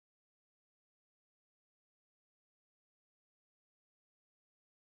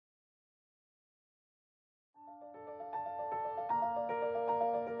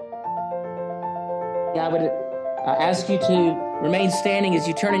I would ask you to remain standing as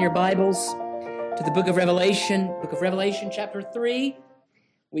you turn in your Bibles to the book of Revelation chapter 3.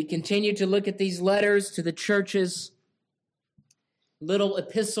 We continue to look at these letters to the churches, little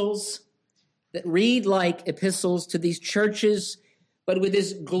epistles that read like epistles to these churches, but with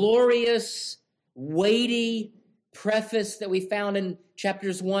this glorious, weighty preface that we found in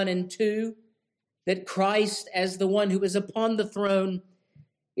chapters 1 and 2, that Christ, as the one who is upon the throne,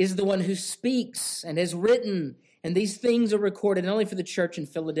 is the one who speaks and has written. And these things are recorded not only for the church in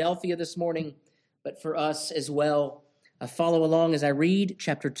Philadelphia this morning, but for us as well. Follow along as I read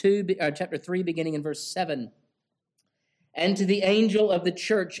chapter 3, beginning in verse 7. And to the angel of the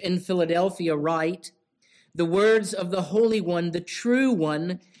church in Philadelphia write, the words of the Holy One, the true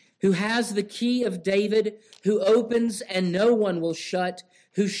One, who has the key of David, who opens and no one will shut,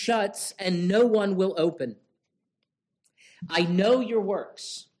 who shuts and no one will open. I know your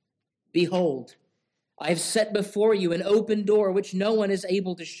works. Behold, I have set before you an open door which no one is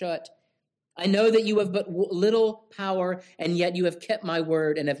able to shut. I know that you have but little power, and yet you have kept my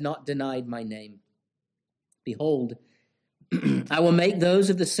word and have not denied my name. Behold, I will make those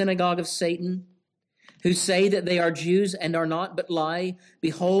of the synagogue of Satan, who say that they are Jews and are not, but lie.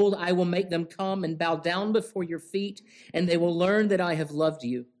 Behold, I will make them come and bow down before your feet, and they will learn that I have loved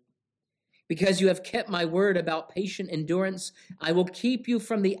you. Because you have kept my word about patient endurance, I will keep you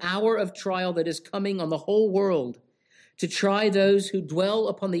from the hour of trial that is coming on the whole world, to try those who dwell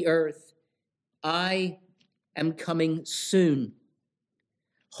upon the earth. I am coming soon.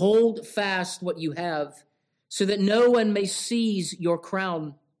 Hold fast what you have, so that no one may seize your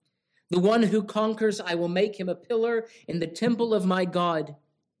crown. The one who conquers, I will make him a pillar in the temple of my God.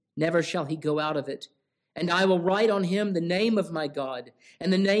 Never shall he go out of it. And I will write on him the name of my God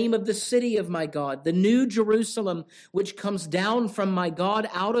and the name of the city of my God, the new Jerusalem, which comes down from my God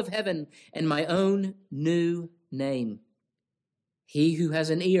out of heaven, and my own new name. He who has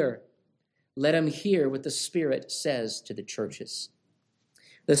an ear, let him hear what the Spirit says to the churches.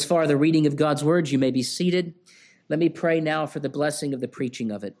 Thus far, the reading of God's words. You may be seated. Let me pray now for the blessing of the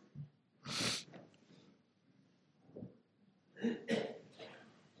preaching of it.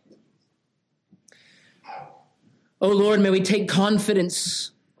 Oh Lord, may we take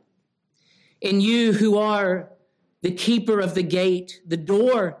confidence in you who are the keeper of the gate, the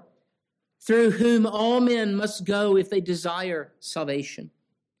door through whom all men must go if they desire salvation.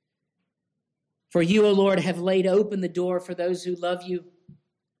 For you, O Lord, have laid open the door for those who love you,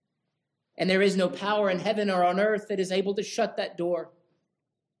 and there is no power in heaven or on earth that is able to shut that door.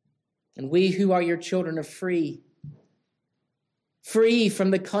 And we who are your children are free from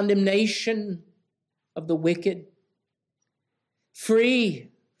the condemnation of the wicked,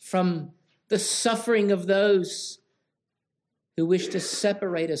 free from the suffering of those who wish to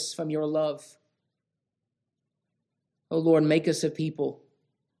separate us from your love. Oh Lord, make us a people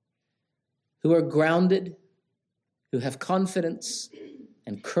who are grounded, who have confidence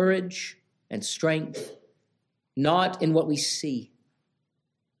and courage and strength, not in what we see,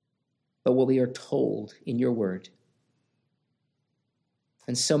 but what we are told in your word.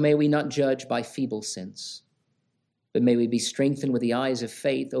 And so may we not judge by feeble sense, but may we be strengthened with the eyes of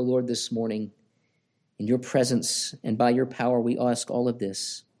faith, O Lord, this morning. In your presence and by your power, we ask all of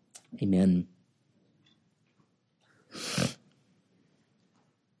this. Amen.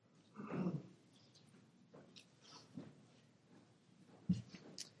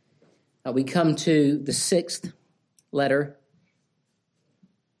 Now we come to the sixth letter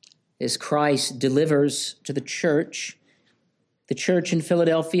as Christ delivers to the church in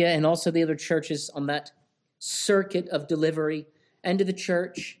Philadelphia, and also the other churches on that circuit of delivery, and to the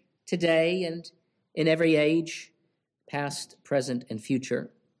church today and in every age, past, present, and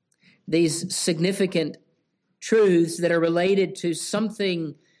future. These significant truths that are related to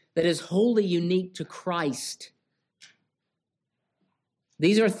something that is wholly unique to Christ.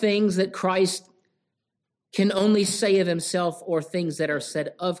 These are things that Christ can only say of himself, or things that are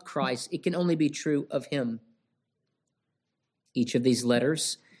said of Christ. It can only be true of him. Each of these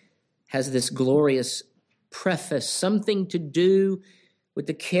letters has this glorious preface, something to do with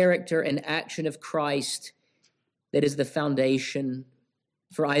the character and action of Christ that is the foundation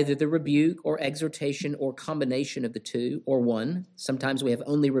for either the rebuke or exhortation or combination of the two, or one. Sometimes we have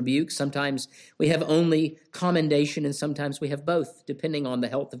only rebuke, sometimes we have only commendation, and sometimes we have both, depending on the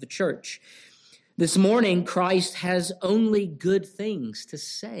health of the church. This morning, Christ has only good things to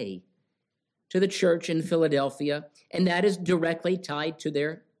say to the church in Philadelphia, and that is directly tied to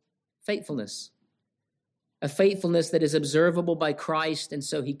their faithfulness. A faithfulness that is observable by Christ, and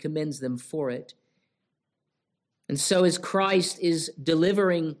so he commends them for it. And so as Christ is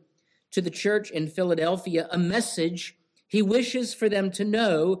delivering to the church in Philadelphia a message. He wishes for them to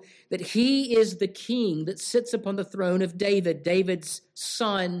know that he is the king that sits upon the throne of David, David's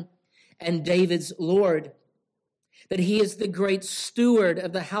son and David's Lord. That he is the great steward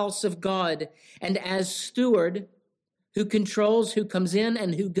of the house of God. And as steward, who controls who comes in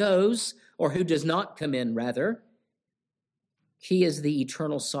and who goes, or who does not come in, rather, he is the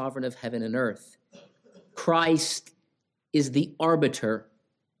eternal sovereign of heaven and earth. Christ is the arbiter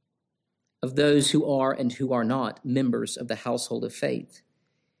of those who are and who are not members of the household of faith.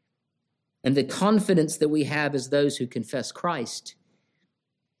 And the confidence that we have as those who confess Christ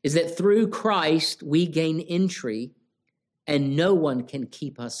is that through Christ we gain entry and no one can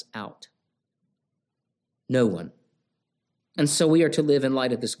keep us out. No one. And so we are to live in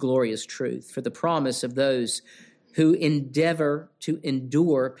light of this glorious truth, for the promise of those who endeavor to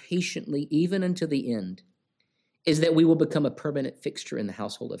endure patiently even unto the end is that we will become a permanent fixture in the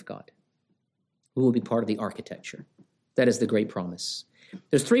household of God. We will be part of the architecture. That is the great promise.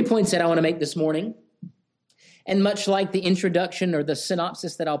 There's 3 points that I want to make this morning. And much like the introduction or the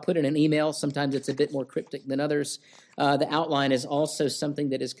synopsis that I'll put in an email, sometimes it's a bit more cryptic than others. The outline is also something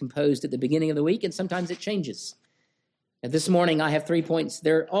that is composed at the beginning of the week, and sometimes it changes. And this morning I have 3 points.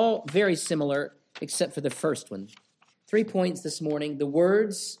 They're all very similar, except for the first one. 3 points this morning: the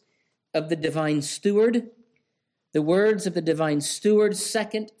words of the divine steward. The words of the divine steward.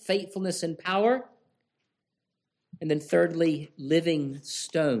 Second, faithfulness and power. And then thirdly, living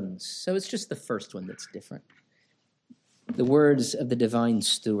stones. So it's just the first one that's different. The words of the divine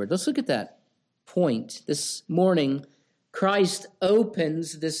steward. Let's look at that point. This morning, Christ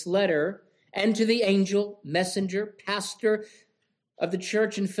opens this letter, and to the angel, messenger, pastor of the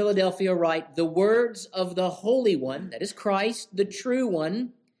church in Philadelphia write, the words of the Holy One, that is Christ, the true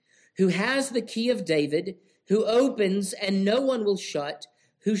one, who has the key of David, who opens and no one will shut,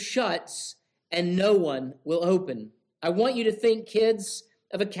 who shuts and no one will open. I want you to think, kids,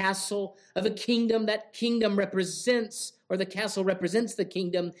 of a castle, of a kingdom. That kingdom represents, or the castle represents the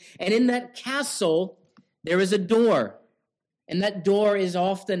kingdom. And in that castle, there is a door. And that door is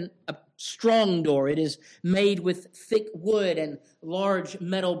often a strong door. It is made with thick wood and large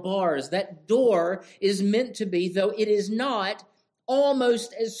metal bars. That door is meant to be, though it is not,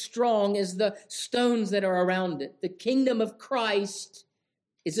 almost as strong as the stones that are around it. The kingdom of Christ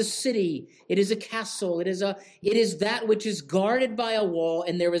is a city. It is a castle. It is that which is guarded by a wall,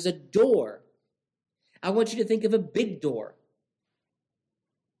 and there is a door. I want you to think of a big door.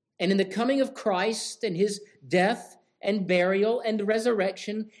 And in the coming of Christ and his death and burial and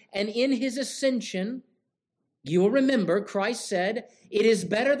resurrection, and in his ascension, you will remember Christ said, it is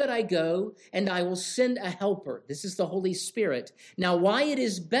better that I go, and I will send a helper. This is the Holy Spirit. Now, why it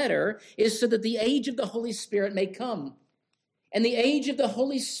is better is so that the age of the Holy Spirit may come. And the age of the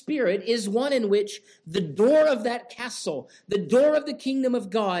Holy Spirit is one in which the door of that castle, the door of the kingdom of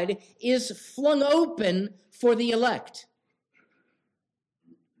God, is flung open for the elect.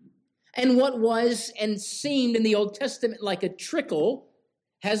 And what was and seemed in the Old Testament like a trickle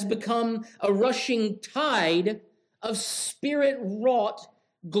has become a rushing tide of spirit-wrought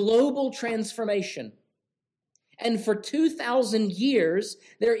global transformation. And for 2,000 years,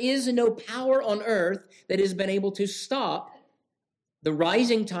 there is no power on earth that has been able to stop the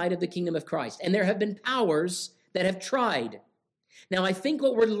rising tide of the kingdom of Christ. And there have been powers that have tried. Now, I think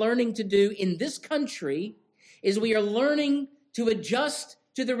what we're learning to do in this country is we are learning to adjust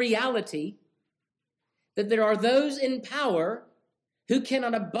to the reality that there are those in power who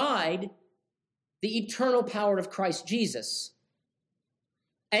cannot abide the eternal power of Christ Jesus.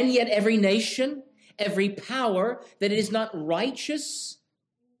 And yet every nation, every power that is not righteous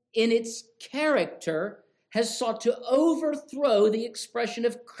in its character has sought to overthrow the expression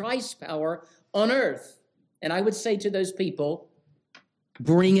of Christ's power on earth. And I would say to those people,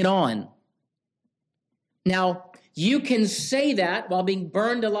 bring it on. Now, you can say that while being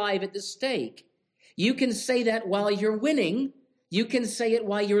burned alive at the stake. You can say that while you're winning. You can say it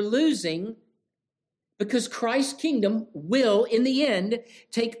while you're losing, because Christ's kingdom will, in the end,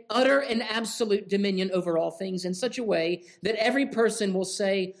 take utter and absolute dominion over all things in such a way that every person will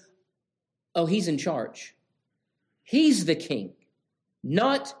say, oh, he's in charge. He's the king,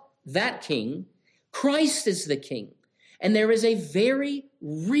 not that king. Christ is the king. And there is a very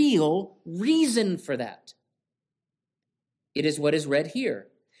real reason for that. It is what is read here.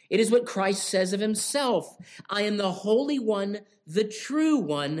 It is what Christ says of himself. I am the Holy One, the true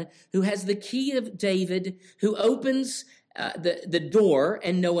one, who has the key of David, who opens the door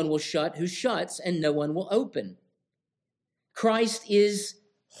and no one will shut, who shuts and no one will open. Christ is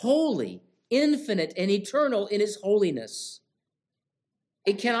holy, infinite, and eternal in his holiness.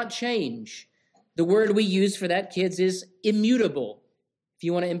 It cannot change. The word we use for that, kids, is immutable. If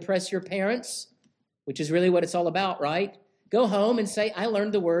you want to impress your parents, which is really what it's all about, right? Go home and say, I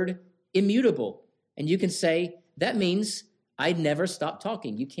learned the word immutable. And you can say, that means I'd never stop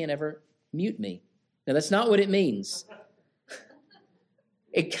talking. You can't ever mute me. Now, that's not what it means.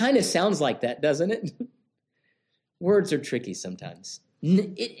 It kind of sounds like that, doesn't it? Words are tricky sometimes.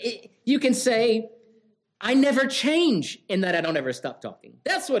 You can say, I never change in that I don't ever stop talking.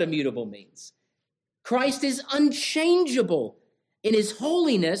 That's what immutable means. Christ is unchangeable in his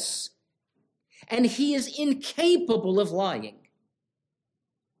holiness, and he is incapable of lying.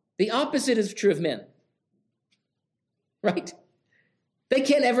 The opposite is true of men, right? They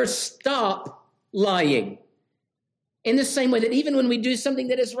can't ever stop lying. In the same way that even when we do something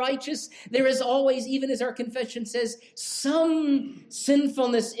that is righteous, there is always, even as our confession says, some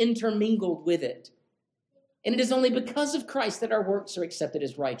sinfulness intermingled with it. And it is only because of Christ that our works are accepted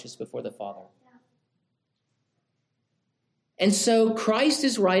as righteous before the Father. And so Christ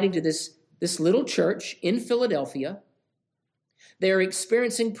is writing to this little church in Philadelphia. They're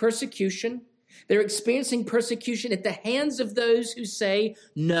experiencing persecution. They're experiencing persecution at the hands of those who say,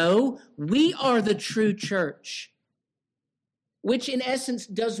 no, we are the true church. Which in essence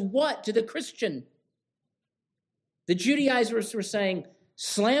does what to the Christian? The Judaizers were saying,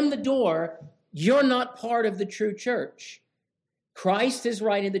 slam the door, you're not part of the true church. Christ is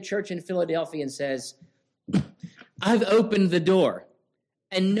writing to the church in Philadelphia and says, I've opened the door,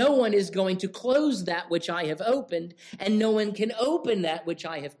 and no one is going to close that which I have opened, and no one can open that which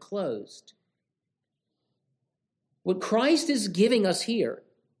I have closed. What Christ is giving us here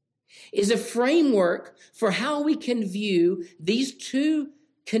is a framework for how we can view these two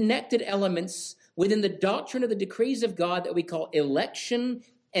connected elements within the doctrine of the decrees of God that we call election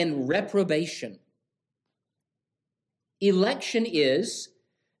and reprobation. Election is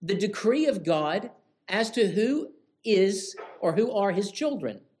the decree of God as to who is or who are his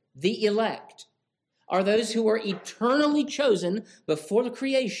children. The elect are those who are eternally chosen before the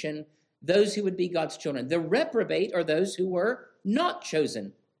creation, those who would be God's children. The reprobate are those who were not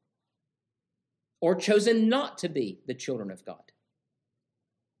chosen or chosen not to be the children of God.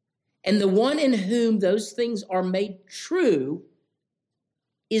 And the one in whom those things are made true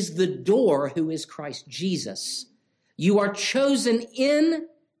is the door, who is Christ Jesus. You are chosen in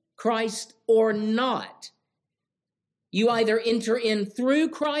Christ or not. You either enter in through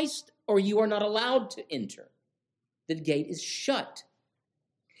Christ or you are not allowed to enter. The gate is shut.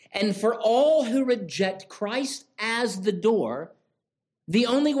 And for all who reject Christ as the door, the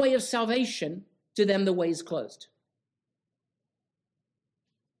only way of salvation, to them the way is closed.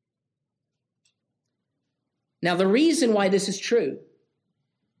 Now, the reason why this is true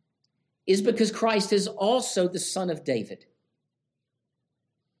is because Christ is also the Son of David.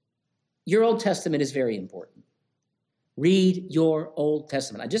 Your Old Testament is very important. Read your Old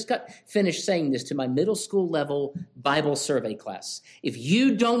Testament. I just got finished saying this to my middle school level Bible survey class. If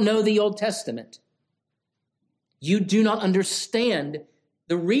you don't know the Old Testament, you do not understand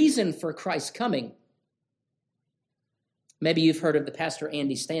the reason for Christ's coming. Maybe you've heard of the pastor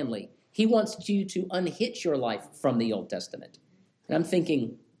Andy Stanley. He wants you to unhitch your life from the Old Testament. And I'm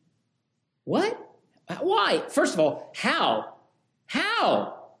thinking, what? Why? First of all, how?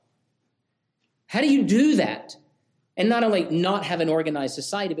 How do you do that? And not only not have an organized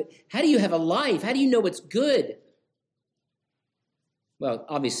society, but how do you have a life? How do you know what's good? Well,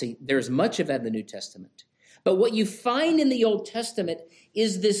 obviously, there's much of that in the New Testament. But what you find in the Old Testament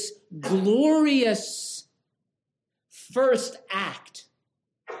is this glorious first act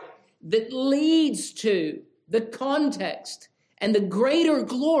that leads to the context and the greater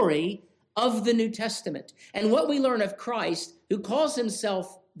glory of the New Testament. And what we learn of Christ, who calls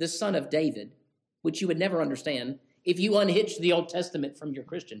himself the Son of David, which you would never understand if you unhitch the Old Testament from your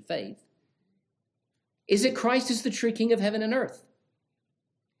Christian faith, is that Christ is the true King of heaven and earth.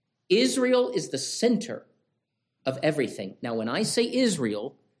 Israel is the center of everything. Now, when I say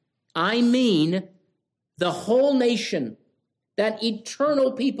Israel, I mean the whole nation, that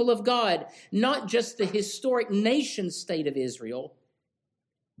eternal people of God, not just the historic nation state of Israel,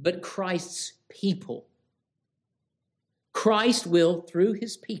 but Christ's people. Christ will, through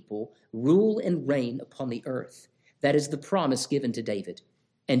his people, rule and reign upon the earth. That is the promise given to David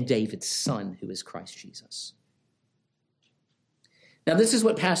and David's son, who is Christ Jesus. Now, this is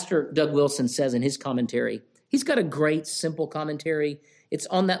what Pastor Doug Wilson says in his commentary. He's got a great, simple commentary. It's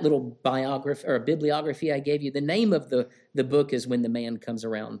on that little biography or bibliography I gave you. The name of the book is When the Man Comes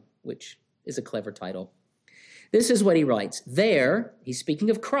Around, which is a clever title. This is what he writes. There, he's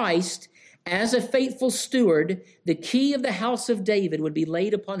speaking of Christ, As a faithful steward, the key of the house of David would be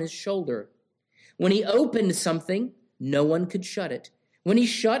laid upon his shoulder. When he opened something, no one could shut it. When he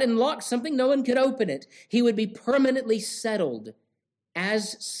shut and locked something, no one could open it. He would be permanently settled.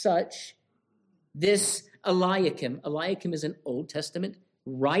 As such, this Eliakim is an Old Testament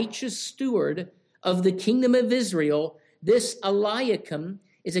righteous steward of the kingdom of Israel. This Eliakim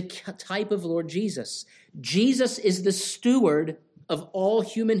is a type of Lord Jesus. Jesus is the steward of all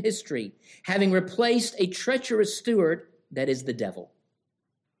human history, having replaced a treacherous steward that is the devil.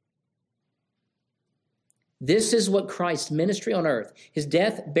 This is what Christ's ministry on earth, his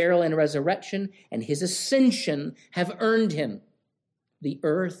death, burial, and resurrection, and his ascension have earned him. The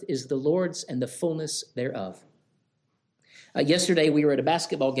earth is the Lord's and the fullness thereof. Yesterday, we were at a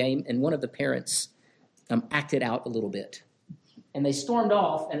basketball game, and one of the parents acted out a little bit. And they stormed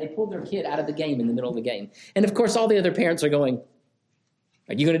off, and they pulled their kid out of the game in the middle of the game. And, of course, all the other parents are going,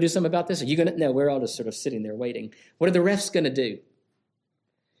 are you going to do something about this? Are you going to? No, we're all just sort of sitting there waiting. What are the refs going to do?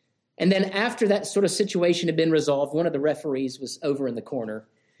 And then after that sort of situation had been resolved, one of the referees was over in the corner,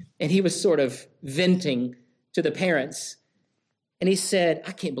 and he was sort of venting to the parents. And he said,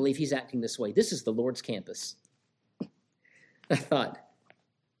 I can't believe he's acting this way. This is the Lord's campus. I thought,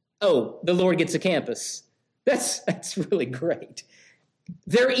 oh, the Lord gets a campus. That's really great.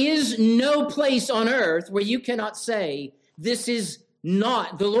 There is no place on earth where you cannot say, this is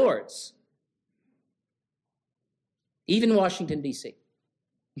not the Lord's. Even Washington, D.C.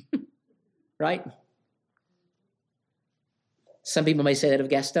 Right? Some people may say that of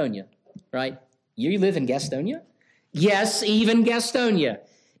Gastonia, right? You live in Gastonia? Yes, even Gastonia.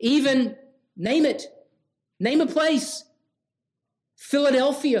 Even, name it. Name a place.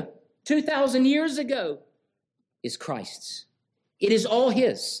 Philadelphia, 2,000 years ago, is Christ's. It is all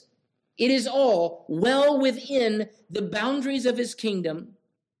his. It is all well within the boundaries of his kingdom.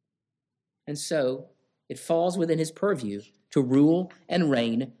 And so it falls within his purview to rule and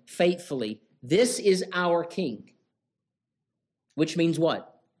reign faithfully. This is our king. Which means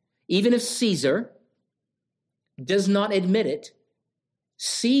what? Even if Caesar does not admit it,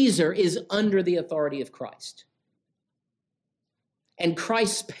 Caesar is under the authority of Christ. And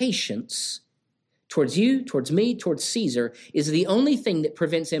Christ's patience towards you, towards me, towards Caesar is the only thing that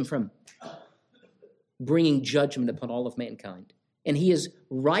prevents him from bringing judgment upon all of mankind. And he is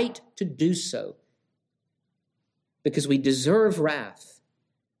right to do so because we deserve wrath.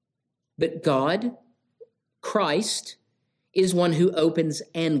 But God, Christ, is one who opens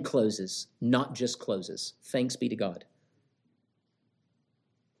and closes, not just closes. Thanks be to God.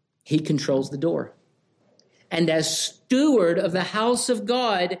 He controls the door. And as steward of the house of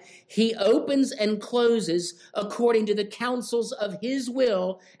God, he opens and closes according to the counsels of his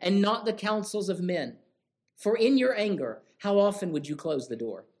will and not the counsels of men. For in your anger, how often would you close the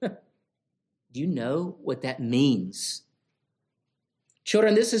door? Do you know what that means?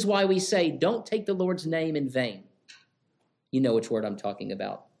 Children, this is why we say, don't take the Lord's name in vain. You know which word I'm talking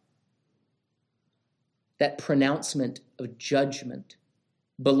about. That pronouncement of judgment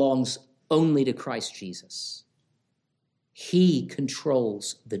belongs only to Christ Jesus. He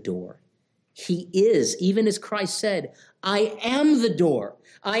controls the door. He is, even as Christ said, I am the door.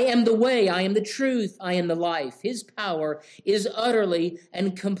 I am the way. I am the truth. I am the life. His power is utterly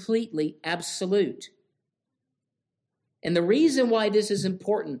and completely absolute. And the reason why this is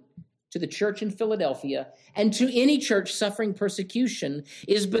important to the church in Philadelphia and to any church suffering persecution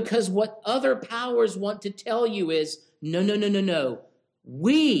is because what other powers want to tell you is, no.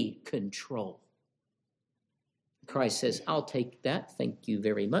 We control. Christ says, I'll take that. Thank you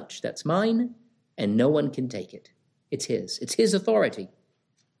very much. That's mine. And no one can take it. It's his. It's his authority.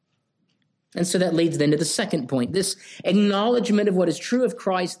 And so that leads then to the second point, this acknowledgement of what is true of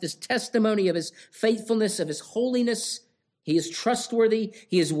Christ, this testimony of his faithfulness, of his holiness. He is trustworthy.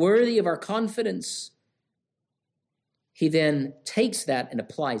 He is worthy of our confidence. He then takes that and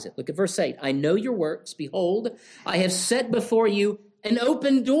applies it. Look at verse 8. I know your works. Behold, I have set before you an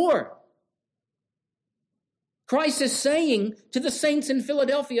open door. Christ is saying to the saints in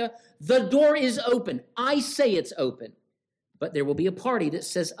Philadelphia, the door is open. I say it's open. But there will be a party that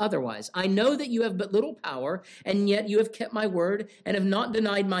says otherwise. I know that you have but little power, and yet you have kept my word and have not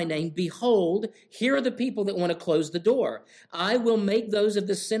denied my name. Behold, here are the people that want to close the door. I will make those of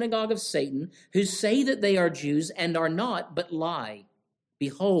the synagogue of Satan who say that they are Jews and are not, but lie.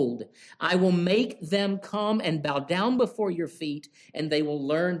 Behold, I will make them come and bow down before your feet, and they will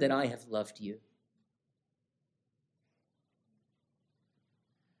learn that I have loved you.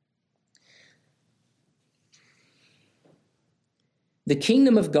 The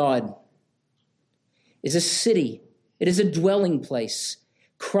kingdom of God is a city. It is a dwelling place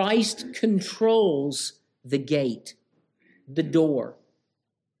Christ controls the gate, the door.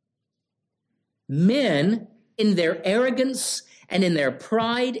 Men, in their arrogance and in their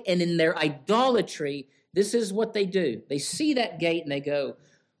pride and in their idolatry, this is what they do. They see that gate and they go,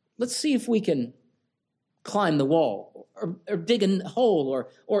 let's see if we can climb the wall or dig a hole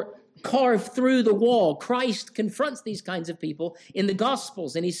or carve through the wall. Christ confronts these kinds of people in the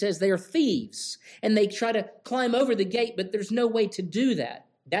Gospels, and he says they are thieves, and they try to climb over the gate, but there's no way to do that.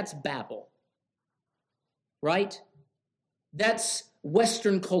 That's Babel, right? That's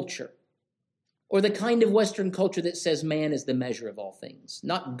Western culture, or the kind of Western culture that says man is the measure of all things.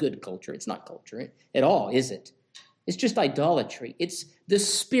 Not good culture. It's not culture at all, is it? It's just idolatry. It's the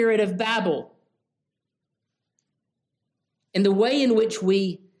spirit of Babel. And the way in which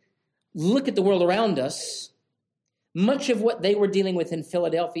we look at the world around us, much of what they were dealing with in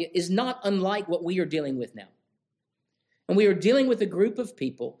Philadelphia is not unlike what we are dealing with now. And we are dealing with a group of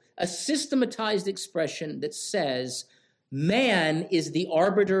people, a systematized expression that says man is the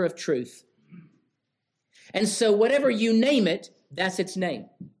arbiter of truth. And so whatever you name it, that's its name.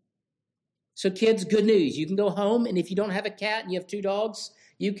 So kids, good news. You can go home, and if you don't have a cat and you have 2 dogs,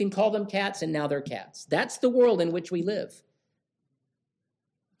 you can call them cats, and now they're cats. That's the world in which we live.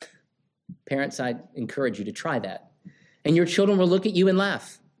 Parents, I encourage you to try that. And your children will look at you and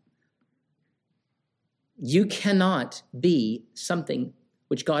laugh. You cannot be something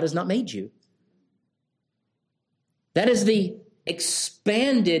which God has not made you. That is the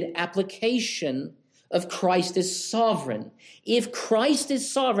expanded application of Christ as sovereign. If Christ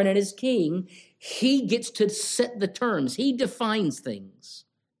is sovereign and is king, he gets to set the terms. He defines things.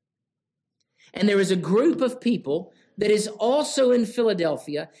 And there is a group of people that is also in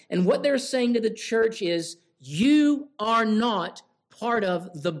Philadelphia, and what they're saying to the church is, you are not part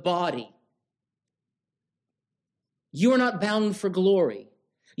of the body. You are not bound for glory.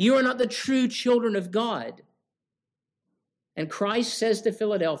 You are not the true children of God. And Christ says to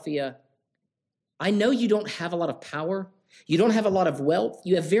Philadelphia, I know you don't have a lot of power. You don't have a lot of wealth.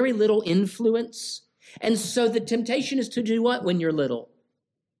 You have very little influence. And so the temptation is to do what when you're little?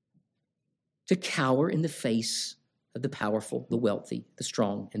 To cower in the face of the powerful, the wealthy, the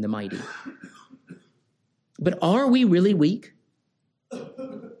strong, and the mighty. But are we really weak?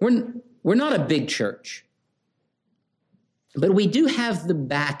 We're not a big church. But we do have the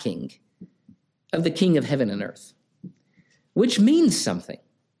backing of the King of heaven and earth, which means something.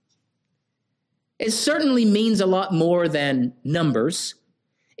 It certainly means a lot more than numbers.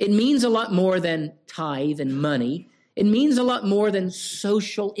 It means a lot more than tithe and money. It means a lot more than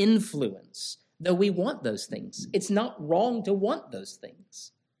social influence, though we want those things. It's not wrong to want those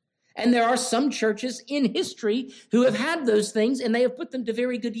things. And there are some churches in history who have had those things, and they have put them to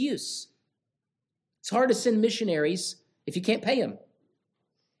very good use. It's hard to send missionaries if you can't pay them.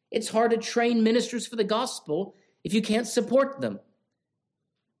 It's hard to train ministers for the gospel if you can't support them.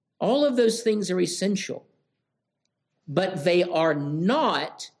 All of those things are essential, but they are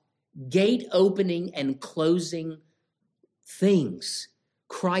not gate opening and closing things.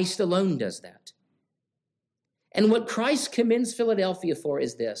 Christ alone does that. And what Christ commends Philadelphia for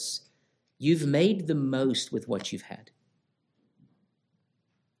is this: you've made the most with what you've had.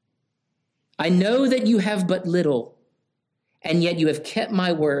 I know that you have but little, and yet you have kept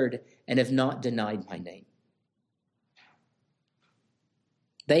my word and have not denied my name.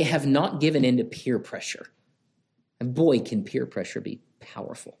 They have not given in to peer pressure. And boy, can peer pressure be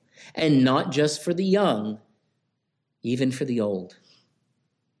powerful. And not just for the young, even for the old.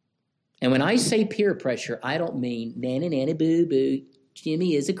 And when I say peer pressure, I don't mean nanny, nanny, boo, boo,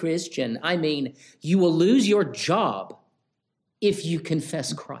 Jimmy is a Christian. I mean, you will lose your job if you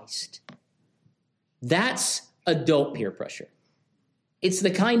confess Christ. That's adult peer pressure. It's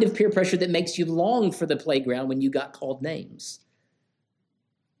the kind of peer pressure that makes you long for the playground when you got called names.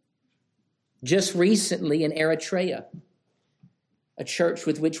 Just recently in Eritrea, a church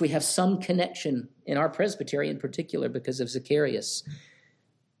with which we have some connection in our presbytery in particular because of Zacharias,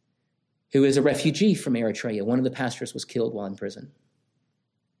 who is a refugee from Eritrea. One of the pastors was killed while in prison.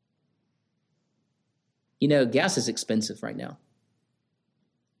 You know, gas is expensive right now.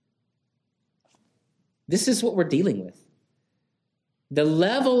 This is what we're dealing with. The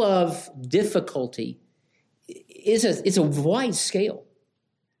level of difficulty is a wide scale.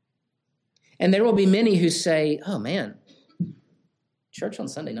 And there will be many who say, oh man, church on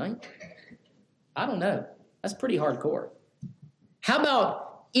Sunday night? I don't know. That's pretty hardcore. How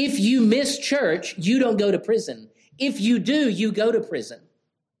about if you miss church, you don't go to prison? If you do, you go to prison.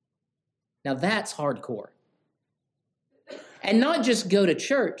 Now that's hardcore. And not just go to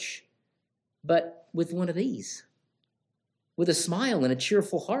church, but with one of these with a smile and a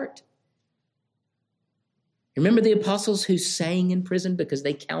cheerful heart. Remember the apostles who sang in prison because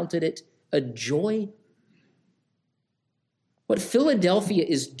they counted it a joy? What Philadelphia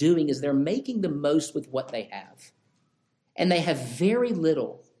is doing is they're making the most with what they have. And they have very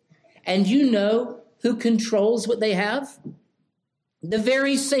little. And you know who controls what they have? The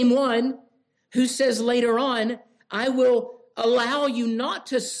very same one who says later on, I will allow you not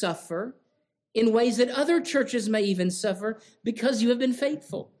to suffer in ways that other churches may even suffer because you have been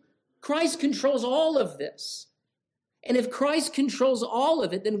faithful. Christ controls all of this. And if Christ controls all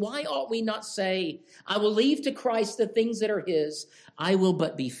of it, then why ought we not say, I will leave to Christ the things that are his. I will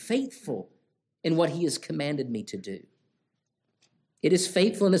but be faithful in what he has commanded me to do. It is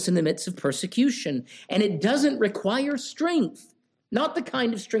faithfulness in the midst of persecution, and it doesn't require strength, not the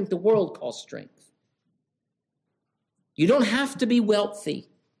kind of strength the world calls strength. You don't have to be wealthy.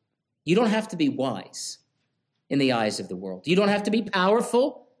 You don't have to be wise in the eyes of the world. You don't have to be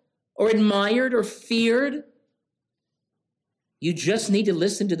powerful or admired or feared. You just need to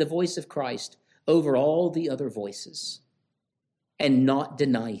listen to the voice of Christ over all the other voices and not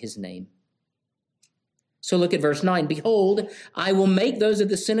deny his name. So look at verse 9. Behold, I will make those of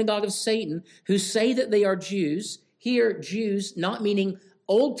the synagogue of Satan who say that they are Jews. Here, Jews, not meaning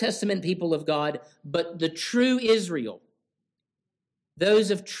Old Testament people of God, but the true Israel.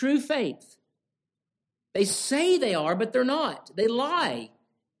 Those of true faith. They say they are, but they're not. They lie.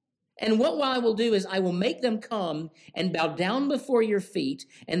 And what I will do is I will make them come and bow down before your feet,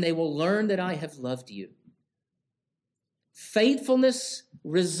 and they will learn that I have loved you. Faithfulness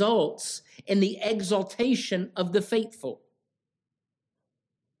results in the exaltation of the faithful.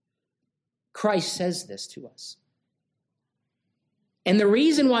 Christ says this to us. And the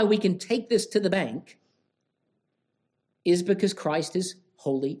reason why we can take this to the bank is because Christ is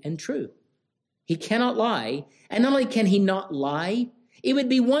holy and true. He cannot lie. And not only can he not lie, it would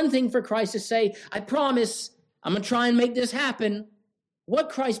be one thing for Christ to say, I promise I'm going to try and make this happen. What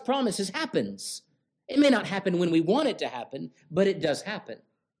Christ promises happens. It may not happen when we want it to happen, but it does happen.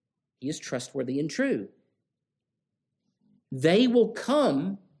 He is trustworthy and true. They will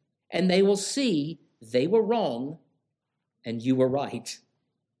come and they will see they were wrong and you were right.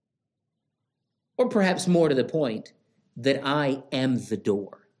 Or perhaps more to the point, that I am the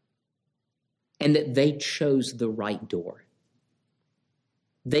door and that they chose the right door.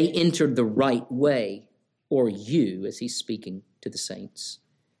 They entered the right way, or you, as he's speaking to the saints.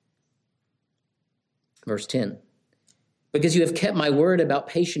 Verse 10, because you have kept my word about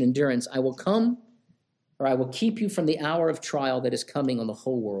patient endurance, I will come, or I will keep you from the hour of trial that is coming on the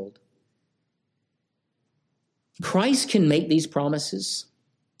whole world. Christ can make these promises.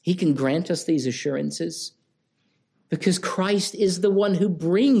 He can grant us these assurances because Christ is the one who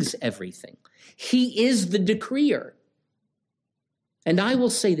brings everything. He is the decreer. And I will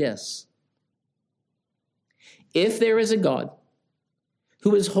say this. If there is a God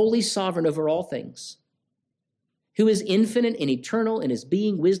who is wholly sovereign over all things, who is infinite and eternal in his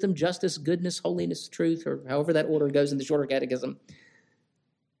being, wisdom, justice, goodness, holiness, truth, or however that order goes in the Shorter Catechism,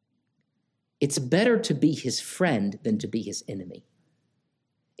 it's better to be his friend than to be his enemy.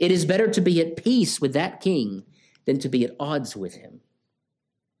 It is better to be at peace with that king than to be at odds with him.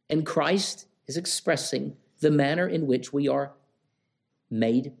 And Christ is expressing the manner in which we are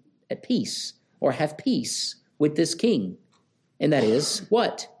made at peace or have peace with this king. And that is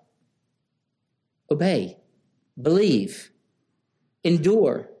what? Obey, believe,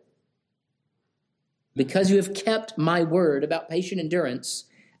 endure. Because you have kept my word about patient endurance,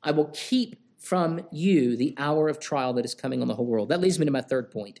 I will keep from you the hour of trial that is coming on the whole world. That leads me to my third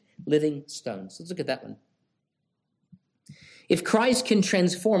point, living stones. Let's look at that one. If Christ can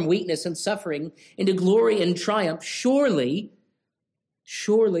transform weakness and suffering into glory and triumph, surely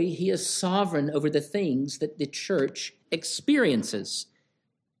he is sovereign over the things that the church experiences.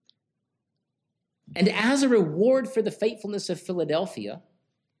 And as a reward for the faithfulness of Philadelphia,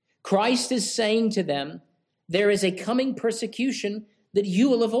 Christ is saying to them, there is a coming persecution that you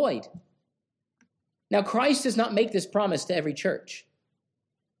will avoid. Now, Christ does not make this promise to every church.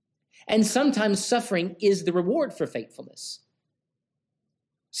 And sometimes suffering is the reward for faithfulness.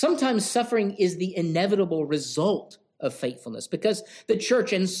 Sometimes suffering is the inevitable result of faithfulness because the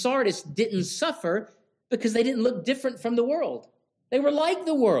church in Sardis didn't suffer because they didn't look different from the world. They were like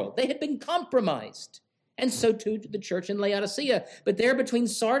the world. They had been compromised. And so too did the church in Laodicea. But there between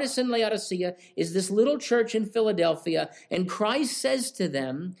Sardis and Laodicea is this little church in Philadelphia. And Christ says to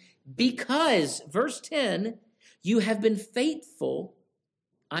them, because, verse 10, you have been faithful,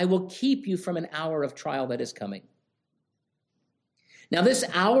 I will keep you from an hour of trial that is coming. Now, this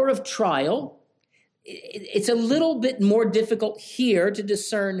hour of trial It's a little bit more difficult here to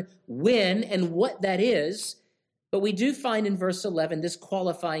discern when and what that is, but we do find in verse 11 this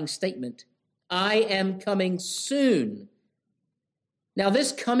qualifying statement, I am coming soon. Now,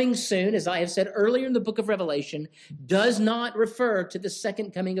 this coming soon, as I have said earlier in the book of Revelation, does not refer to the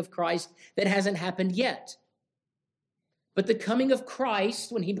second coming of Christ that hasn't happened yet. But the coming of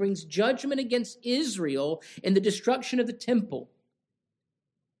Christ, when he brings judgment against Israel in the destruction of the temple.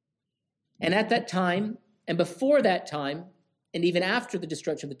 And at that time, and before that time, and even after the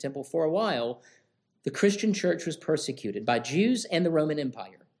destruction of the temple for a while, the Christian church was persecuted by Jews and the Roman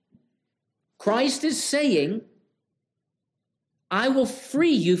Empire. Christ is saying, I will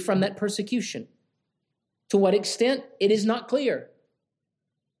free you from that persecution. To what extent? It is not clear.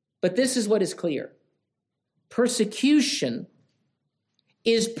 But this is what is clear. Persecution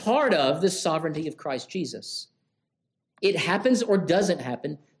is part of the sovereignty of Christ Jesus. It happens or doesn't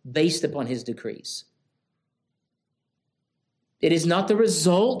happen based upon his decrees. It is not the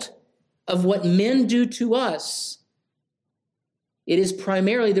result of what men do to us. It is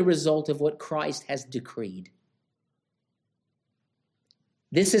primarily the result of what Christ has decreed.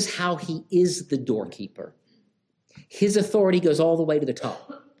 This is how he is the doorkeeper. His authority goes all the way to the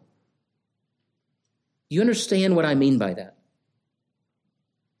top. You understand what I mean by that?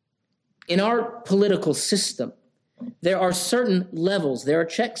 In our political system, there are certain levels. There are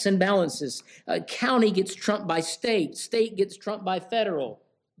checks and balances. County gets trumped by state. State gets trumped by federal.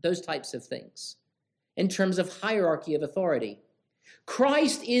 Those types of things. In terms of hierarchy of authority.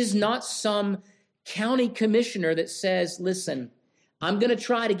 Christ is not some county commissioner that says, listen, I'm going to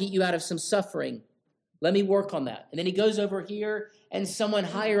try to get you out of some suffering. Let me work on that. And then he goes over here and someone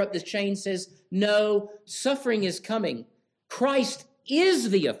higher up the chain says, no, suffering is coming. Christ is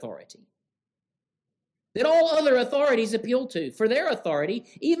the authority that all other authorities appeal to for their authority,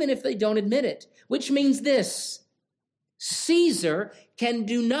 even if they don't admit it, which means this: Caesar can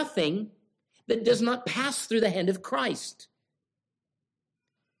do nothing that does not pass through the hand of Christ,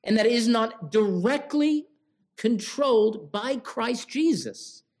 and that is not directly controlled by Christ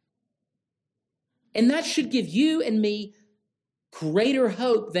Jesus. And that should give you and me greater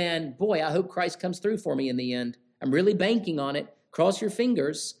hope than, boy, I hope Christ comes through for me in the end. I'm really banking on it. Cross your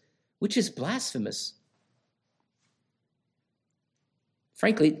fingers, which is blasphemous.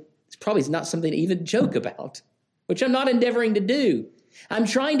 Frankly, it's probably not something to even joke about, which I'm not endeavoring to do. I'm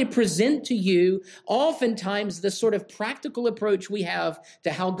trying to present to you oftentimes the sort of practical approach we have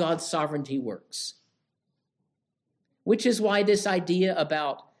to how God's sovereignty works. Which is why this idea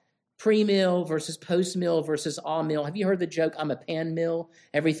about pre-mill versus post-mill versus all-mill. Have you heard the joke, I'm a pan mill,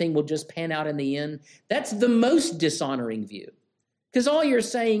 everything will just pan out in the end? That's the most dishonoring view. Because all you're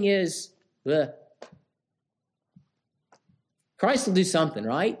saying is, ugh. Christ will do something,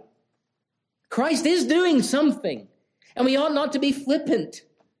 right? Christ is doing something. And we ought not to be flippant.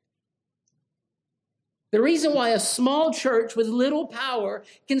 The reason why a small church with little power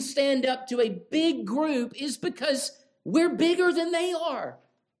can stand up to a big group is because we're bigger than they are.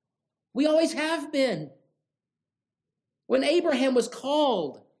 We always have been. When Abraham was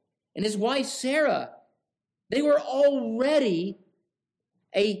called and his wife Sarah, they were already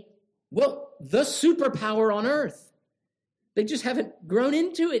the superpower on earth. They just haven't grown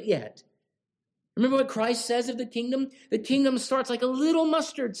into it yet. Remember what Christ says of the kingdom? The kingdom starts like a little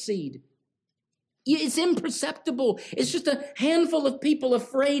mustard seed. It's imperceptible. It's just a handful of people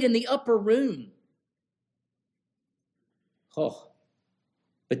afraid in the upper room. Oh.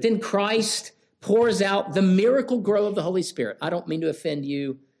 But then Christ pours out the miracle grow of the Holy Spirit. I don't mean to offend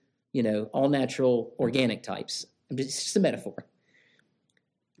you, all natural organic types. It's just a metaphor.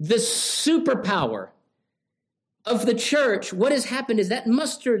 The superpower of the church, what has happened is that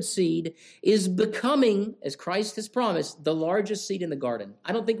mustard seed is becoming, as Christ has promised, the largest seed in the garden.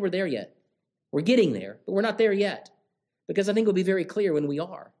 I don't think we're there yet. We're getting there, but we're not there yet, because I think it'll be very clear when we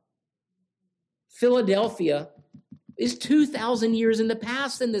are. Philadelphia is 2,000 years in the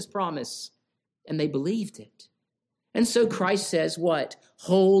past in this promise, and they believed it. And so Christ says what?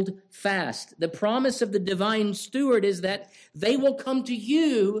 Hold fast. The promise of the divine steward is that they will come to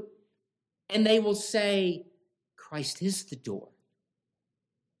you and they will say, Christ is the door.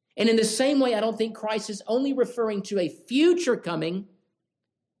 And in the same way, I don't think Christ is only referring to a future coming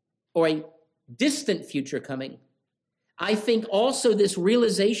or a distant future coming. I think also this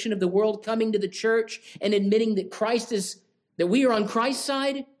realization of the world coming to the church and admitting that that we are on Christ's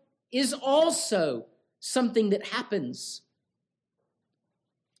side is also something that happens.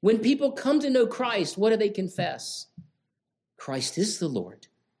 When people come to know Christ, what do they confess? Christ is the Lord.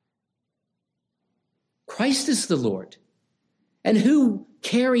 Christ is the Lord. And who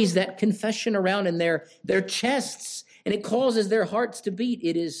carries that confession around in their chests, and it causes their hearts to beat?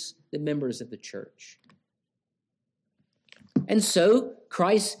 It is the members of the church. And so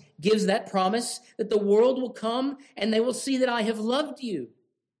Christ gives that promise that the world will come and they will see that I have loved you.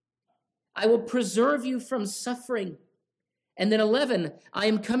 I will preserve you from suffering. And then 11, I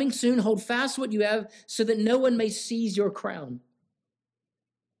am coming soon. Hold fast what you have so that no one may seize your crown.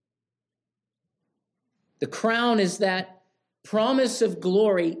 The crown is that promise of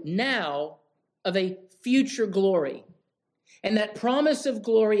glory now of a future glory. And that promise of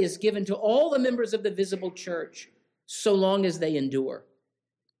glory is given to all the members of the visible church so long as they endure.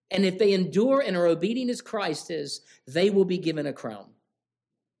 And if they endure and are obedient as Christ is, they will be given a crown.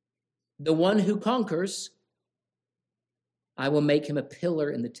 The one who conquers, I will make him a pillar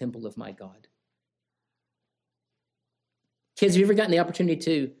in the temple of my God. Kids, have you ever gotten the opportunity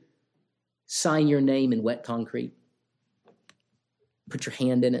to sign your name in wet concrete? Put your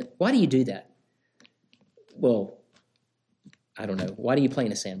hand in it. Why do you do that? Well, I don't know. Why do you play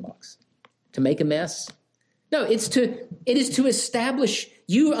in a sandbox? To make a mess? No, it is to establish,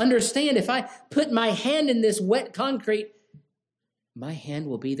 you understand, if I put my hand in this wet concrete, my hand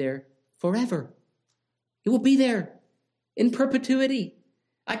will be there forever. It will be there in perpetuity.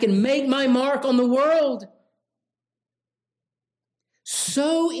 I can make my mark on the world.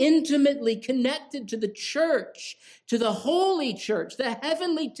 So intimately connected to the church, to the holy church, the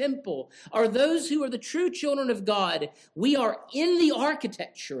heavenly temple, are those who are the true children of God. We are in the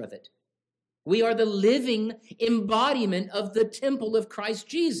architecture of it. We are the living embodiment of the temple of Christ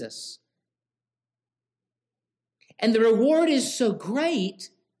Jesus. And the reward is so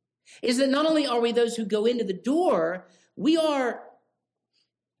great, is that not only are we those who go into the door, we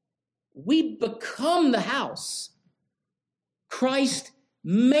become the house. Christ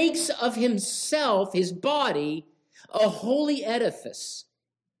makes of himself, his body, a holy edifice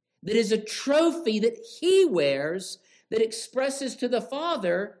that is a trophy that he wears that expresses to the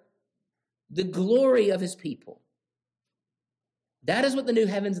Father the glory of his people. That is what the new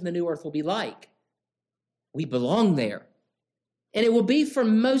heavens and the new earth will be like. We belong there. And it will be for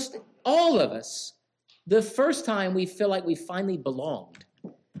all of us, the first time we feel like we finally belonged,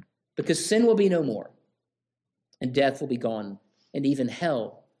 because sin will be no more, and death will be gone, and even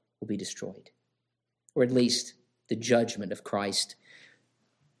hell will be destroyed, or at least the judgment of Christ.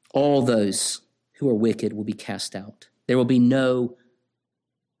 All those who are wicked will be cast out. There will be no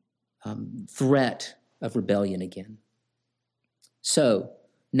threat of rebellion again. So,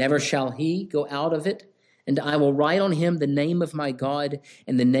 never shall he go out of it, and I will write on him the name of my God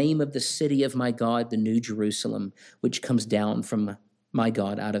and the name of the city of my God, the New Jerusalem, which comes down from my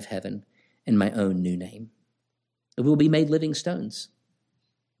God out of heaven, and my own new name. It will be made living stones.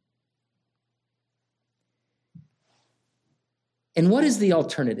 And what is the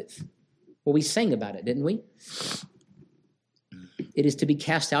alternative? Well, we sang about it, didn't we? It is to be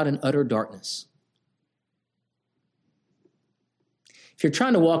cast out in utter darkness. If you're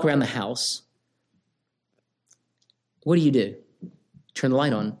trying to walk around the house, what do? Turn the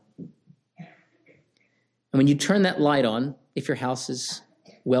light on. And when you turn that light on, if your house is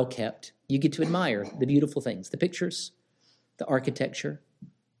well kept, you get to admire the beautiful things, the pictures, the architecture.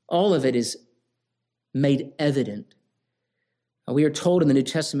 All of it is made evident. We are told in the New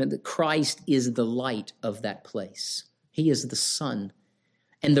Testament that Christ is the light of that place. He is the sun.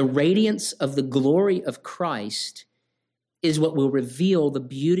 And the radiance of the glory of Christ is what will reveal the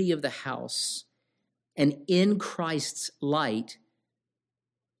beauty of the house. And in Christ's light,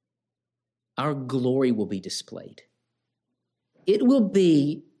 our glory will be displayed. It will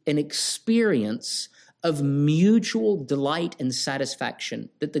be an experience of mutual delight and satisfaction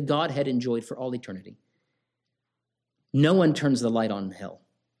that the Godhead enjoyed for all eternity. No one turns the light on in hell.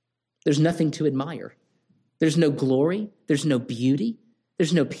 There's nothing to admire. There's no glory. There's no beauty.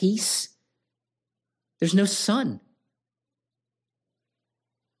 There's no peace. There's no sun.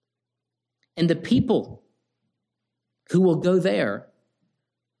 And the people who will go there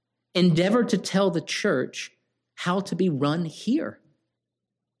endeavor to tell the church how to be run here.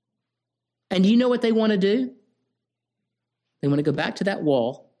 And you know what they want to do? They want to go back to that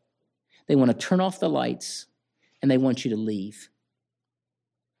wall. They want to turn off the lights, and they want you to leave.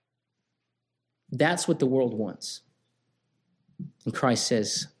 That's what the world wants. And Christ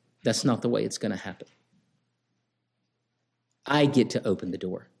says, that's not the way it's going to happen. I get to open the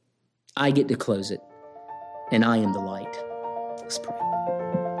door. I get to close it. And I am the light. Let's pray.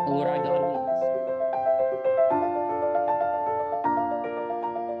 Lord our God,